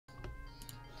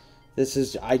This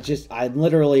is, I'm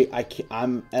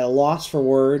at a loss for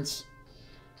words.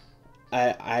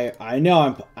 I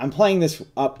know I'm playing this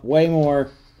up way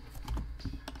more.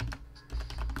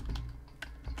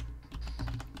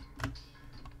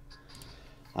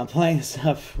 I'm playing this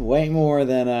up way more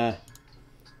than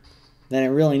it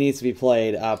really needs to be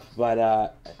played up.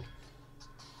 But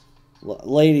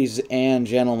ladies and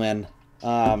gentlemen,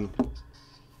 I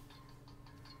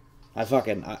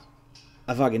fucking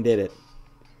did it.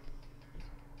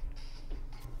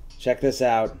 Check this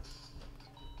out.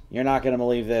 You're not gonna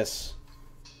believe this.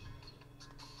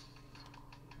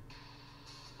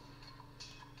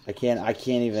 I don't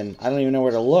even know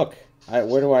where to look.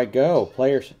 Where do I go?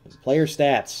 Player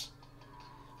stats.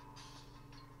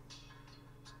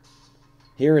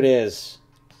 Here it is.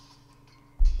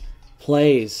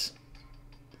 Plays.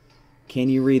 Can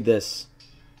you read this?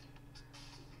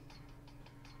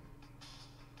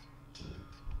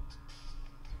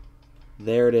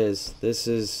 There it is. This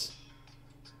is...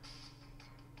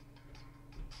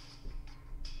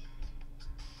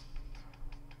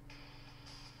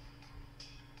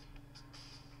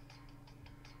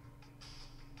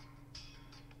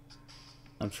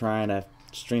 I'm trying to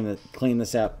clean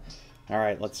this up. All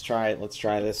right, let's try it. Let's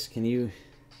try this. Can you...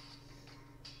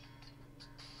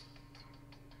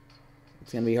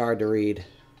 It's going to be hard to read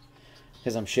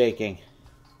because I'm shaking.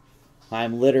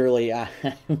 I'm literally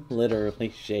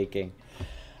shaking.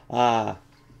 Yeah,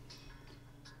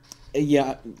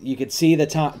 you could see the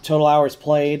total hours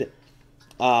played.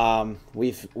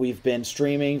 We've been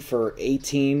streaming for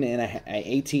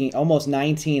 18, almost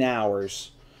 19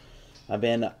 hours. I've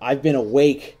been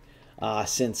awake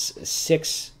since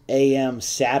 6 a.m.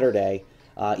 Saturday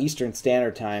Eastern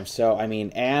Standard Time. So I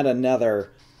mean, add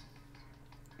another.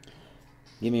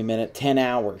 Give me a minute. 10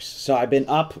 hours. So I've been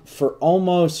up for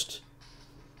almost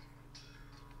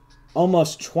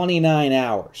 29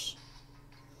 hours.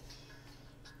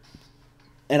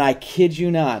 And I kid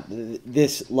you not,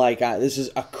 this is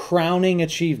a crowning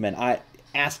achievement. I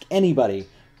ask anybody,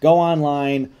 go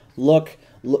online,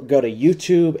 go to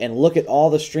YouTube and look at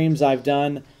all the streams I've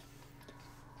done.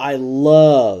 I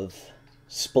love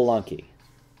Spelunky.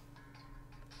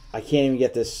 I can't even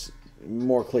get this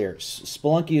more clear.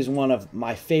 Spelunky is one of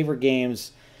my favorite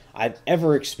games I've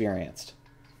ever experienced.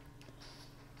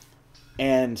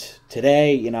 And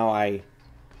today, you know,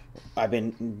 I've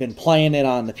been playing it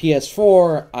on the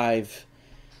PS4. I've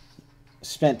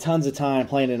spent tons of time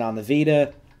playing it on the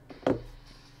Vita.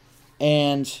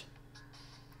 And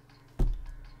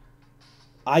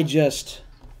I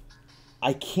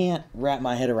can't wrap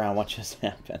my head around what just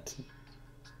happened.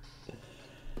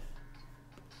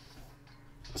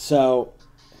 So,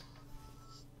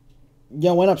 you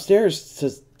know, went upstairs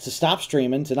to stop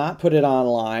streaming, to not put it on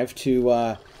live,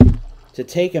 to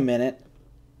take a minute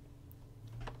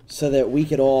so that we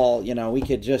could all, you know, we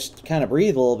could just kind of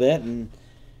breathe a little bit, and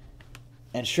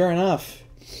sure enough,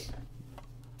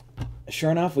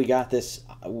 we got this.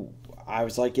 I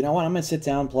was like, you know what, I'm gonna sit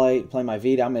down, play my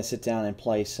Vita. I'm gonna sit down and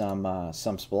play some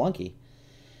Spelunky,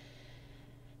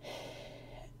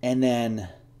 and then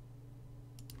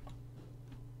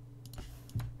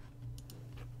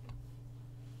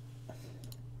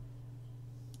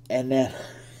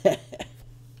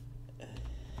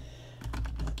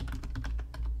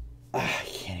I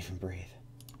can't even breathe.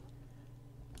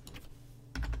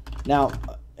 Now,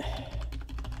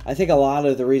 I think a lot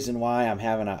of the reason why I'm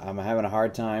having a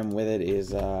hard time with it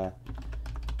is I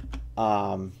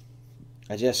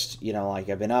just, you know, like,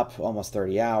 I've been up almost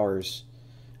 30 hours.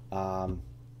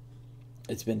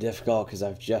 It's been difficult because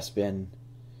I've just been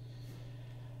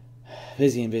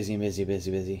busy with,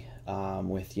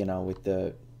 you know, with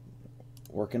the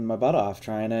working my butt off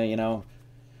trying to, you know,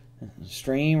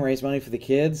 stream, raise money for the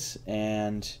kids,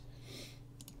 and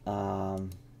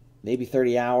maybe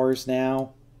 30 hours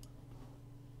now.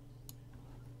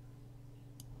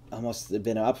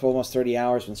 Been up for almost 30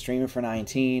 hours, been streaming for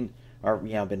 19, or,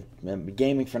 you know, been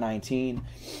gaming for 19,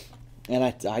 and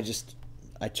I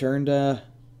turned all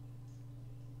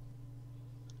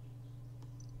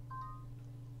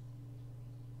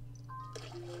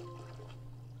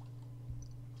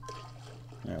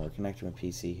right, we're connecting with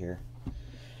PC here.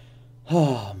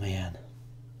 Oh man.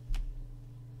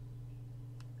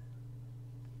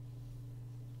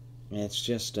 It's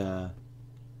just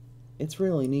it's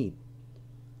really neat.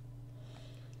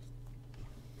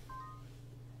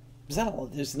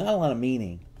 There's not a lot of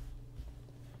meaning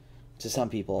to some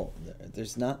people.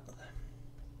 There's not.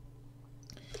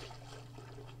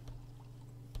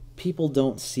 People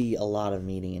don't see a lot of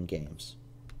meaning in games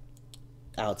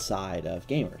outside of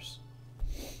gamers.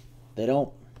 They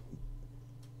don't.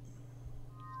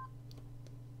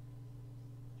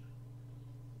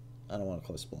 I don't want to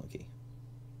close Spelunky.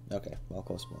 Okay, I'll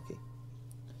close Spelunky.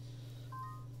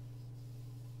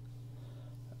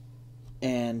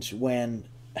 And when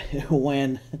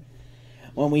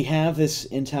we have this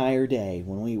entire day,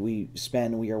 when we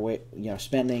are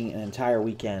spending an entire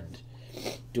weekend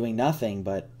doing nothing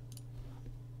but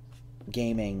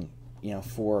gaming,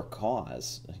 for a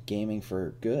cause, gaming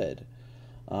for good.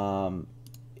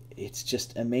 It's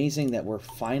just amazing that we're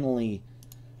finally,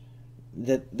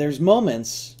 that there's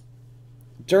moments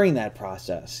during that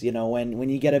process, when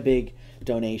you get a big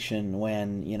donation,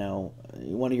 when,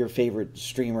 one of your favorite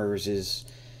streamers is,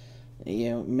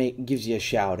 gives you a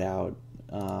shout out.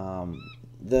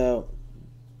 The,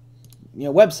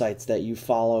 websites that you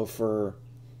follow for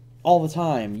all the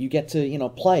time, you get to,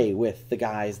 play with the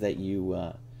guys that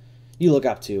you look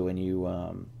up to and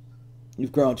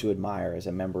you've grown to admire as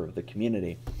a member of the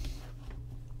community.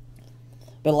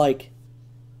 But like,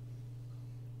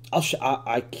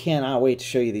 I cannot wait to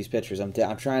show you these pictures. I'm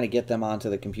trying to get them onto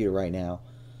the computer right now.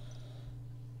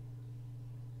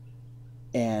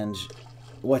 And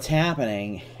what's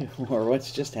happening, or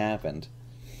what's just happened,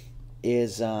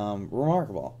 is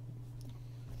remarkable.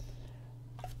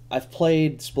 I've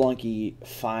played Spelunky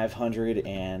 500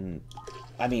 and,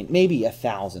 maybe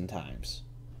 1,000 times.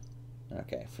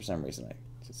 Okay, for some reason I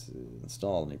just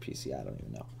installed a new PC. I don't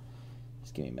even know.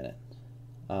 Just give me a minute.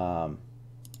 Okay,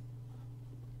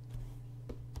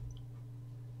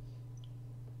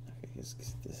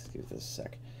 give this a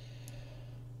sec.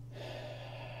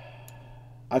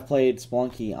 I've played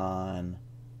Spelunky on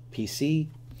PC,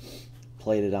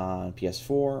 played it on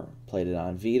PS4, played it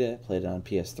on Vita, played it on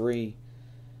PS3,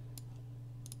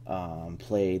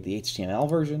 played the HTML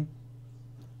version,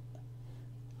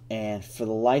 and for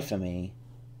the life of me,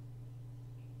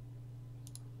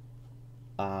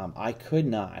 I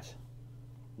couldn't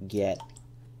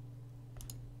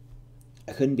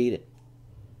beat it.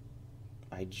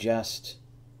 I just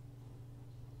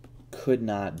could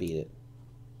not beat it.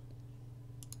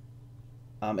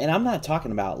 And I'm not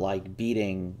talking about like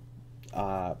beating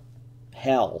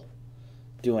hell,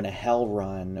 doing a hell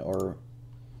run or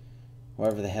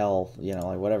whatever the hell,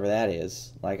 like whatever that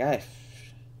is. Like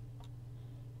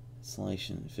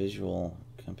installation visual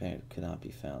campaign could not be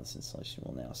found. This installation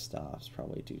will now stop. It's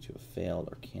probably due to a failed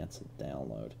or canceled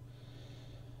download.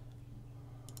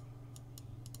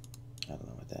 I don't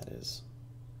know what that is.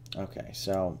 Okay,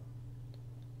 so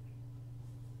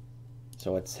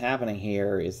what's happening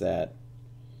here is that,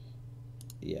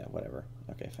 yeah, whatever.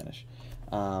 Okay, finish.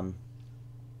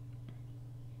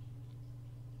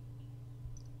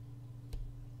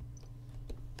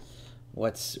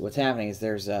 What's happening is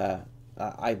there's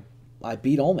I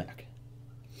beat Olmec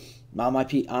on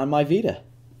my Vita.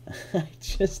 I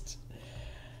just,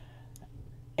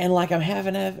 and like I'm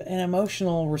having an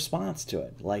emotional response to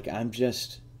it. Like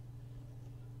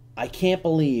I can't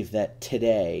believe that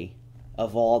today,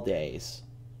 of all days,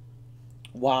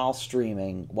 while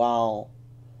streaming, while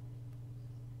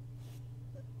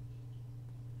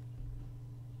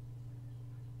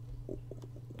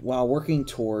working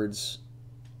towards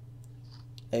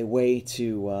a way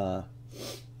to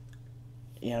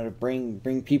to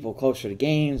bring people closer to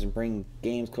games and bring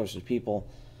games closer to people,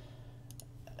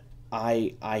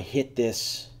 I hit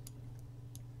this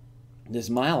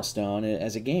milestone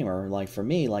as a gamer. Like for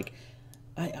me, like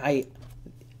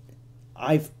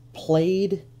I've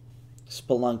played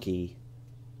Spelunky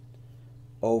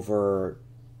over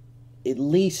at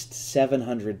least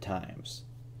 700 times.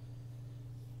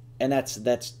 And that's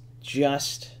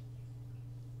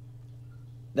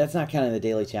not counting the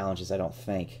daily challenges, I don't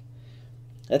think.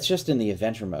 That's just in the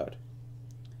adventure mode.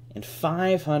 And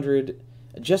 500,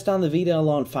 just on the Vita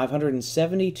alone,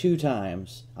 572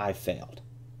 times I've failed.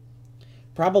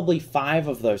 Probably 5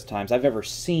 of those times I've ever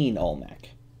seen Olmec.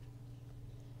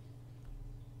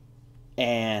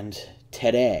 And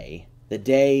today, the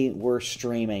day we're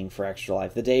streaming for Extra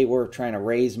Life, the day we're trying to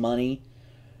raise money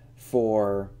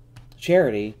for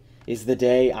charity, is the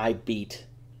day I beat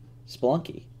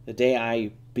Spelunky. The day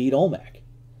I beat Olmec.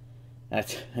 I'm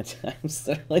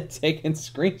literally taking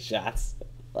screenshots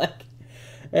like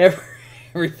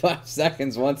every 5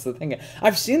 seconds once the thing.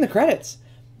 I've seen the credits.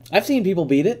 I've seen people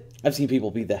beat it. I've seen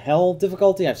people beat the hell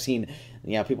difficulty. I've seen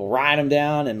people ride them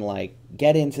down and like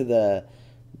get into the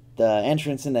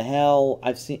entrance into hell.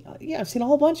 I've seen a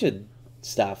whole bunch of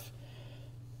stuff.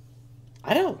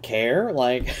 I don't care.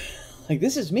 Like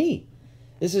this is me.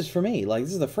 This is for me. Like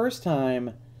this is the first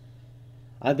time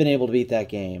I've been able to beat that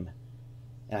game,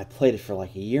 and I played it for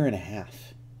like a year and a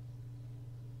half,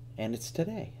 and it's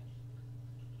today.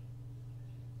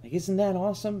 Like, isn't that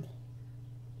awesome?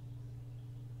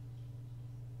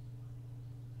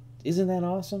 Isn't that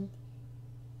awesome?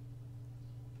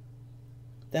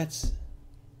 That's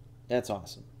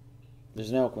awesome.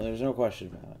 There's no question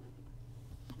about it.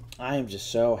 I am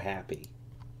just so happy.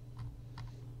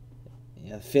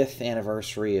 You know, the 5th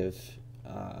anniversary of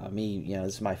me. You know,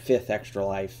 this is my 5th Extra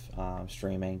Life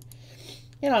streaming.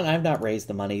 You know, and I've not raised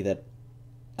the money that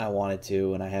I wanted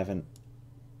to, and I haven't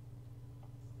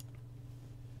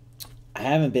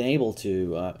been able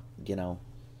to, you know,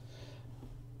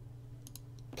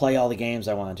 play all the games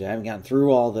I wanted to. I haven't gotten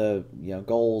through all the, you know,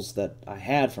 goals that I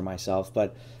had for myself.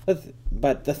 But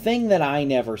the thing that I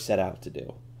never set out to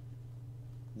do,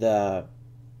 the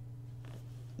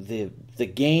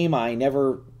game I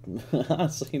never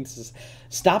honestly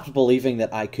stopped believing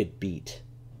that I could beat.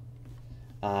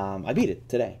 I beat it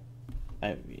today.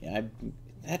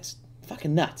 That's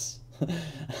fucking nuts.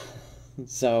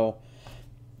 So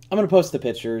I'm gonna post the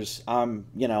pictures.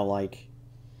 You know, like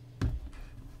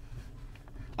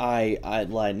I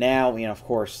like now, you know, of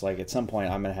course, like at some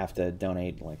point I'm gonna have to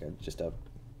donate like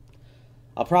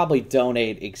I'll probably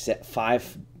donate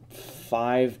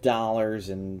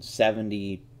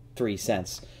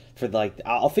 $5.73 for like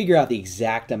I'll figure out the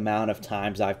exact amount of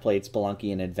times I've played Spelunky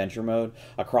in adventure mode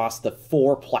across the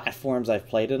 4 platforms I've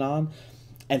played it on,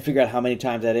 and figure out how many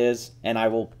times that is, and I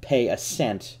will pay a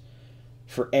cent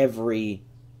for every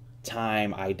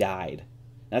time I died.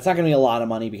 That's not going to be a lot of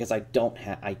money because I don't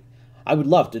have I would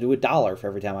love to do $1 for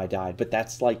every time I died, but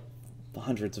that's like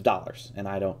hundreds of dollars, and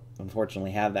I don't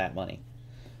unfortunately have that money.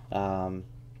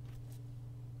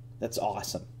 That's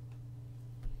awesome.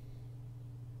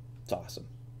 It's awesome.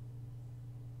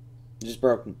 Just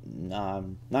broke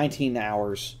 19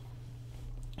 hours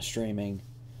streaming.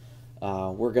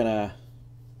 We're gonna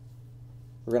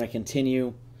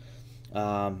continue.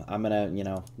 I'm gonna, you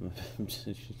know,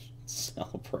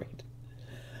 celebrate.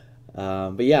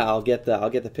 But yeah, I'll get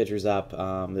the pictures up.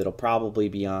 It'll probably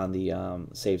be on the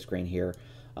save screen here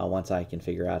once I can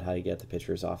figure out how to get the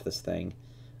pictures off this thing,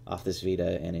 off this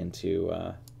Vita, and into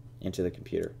the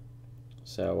computer.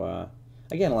 So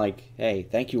again, like, hey,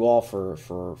 thank you all for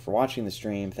watching the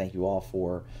stream. Thank you all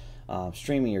for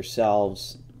streaming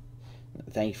yourselves.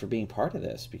 Thank you for being part of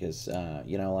this, because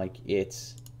you know, like,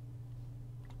 it's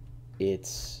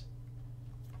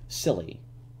silly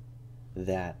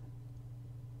that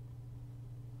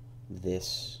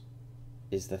this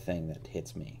is the thing that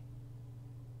hits me.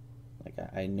 Like,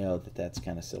 I know that that's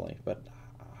kind of silly, but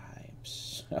I'm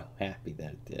so happy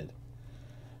that it did.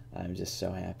 I'm just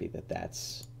so happy that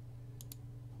that's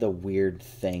the weird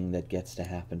thing that gets to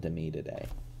happen to me today.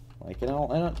 Like, you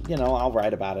know, I'll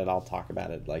write about it, I'll talk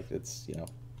about it, like, it's, you know,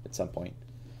 at some point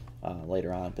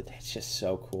later on, but that's just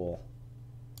so cool.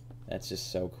 That's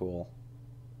just so cool.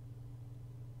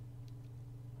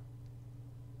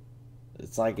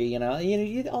 It's like, you know,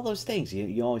 all those things.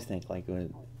 You always think, like,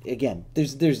 again,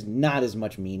 there's not as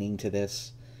much meaning to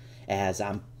this as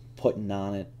I'm putting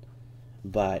on it,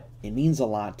 but it means a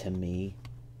lot to me,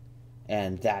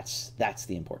 and that's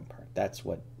the important part. That's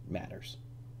what matters,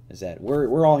 is that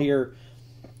we're all here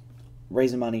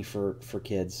raising money for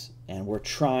kids, and we're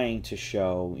trying to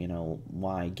show, you know,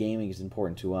 why gaming is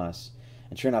important to us.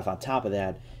 And sure enough, on top of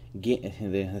that,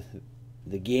 the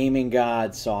gaming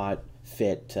god saw it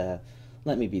fit to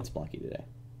let me beat Spelunky today.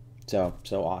 So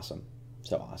awesome.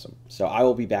 So awesome. So I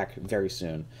will be back very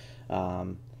soon.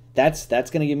 That's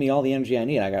going to give me all the energy I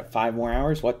need. I got 5 more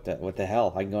hours. What the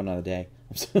hell? I can go another day.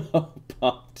 I'm so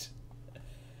pumped.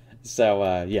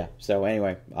 So yeah. So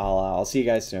anyway, I'll see you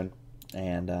guys soon,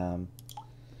 and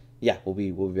yeah, we'll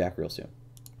be back real soon.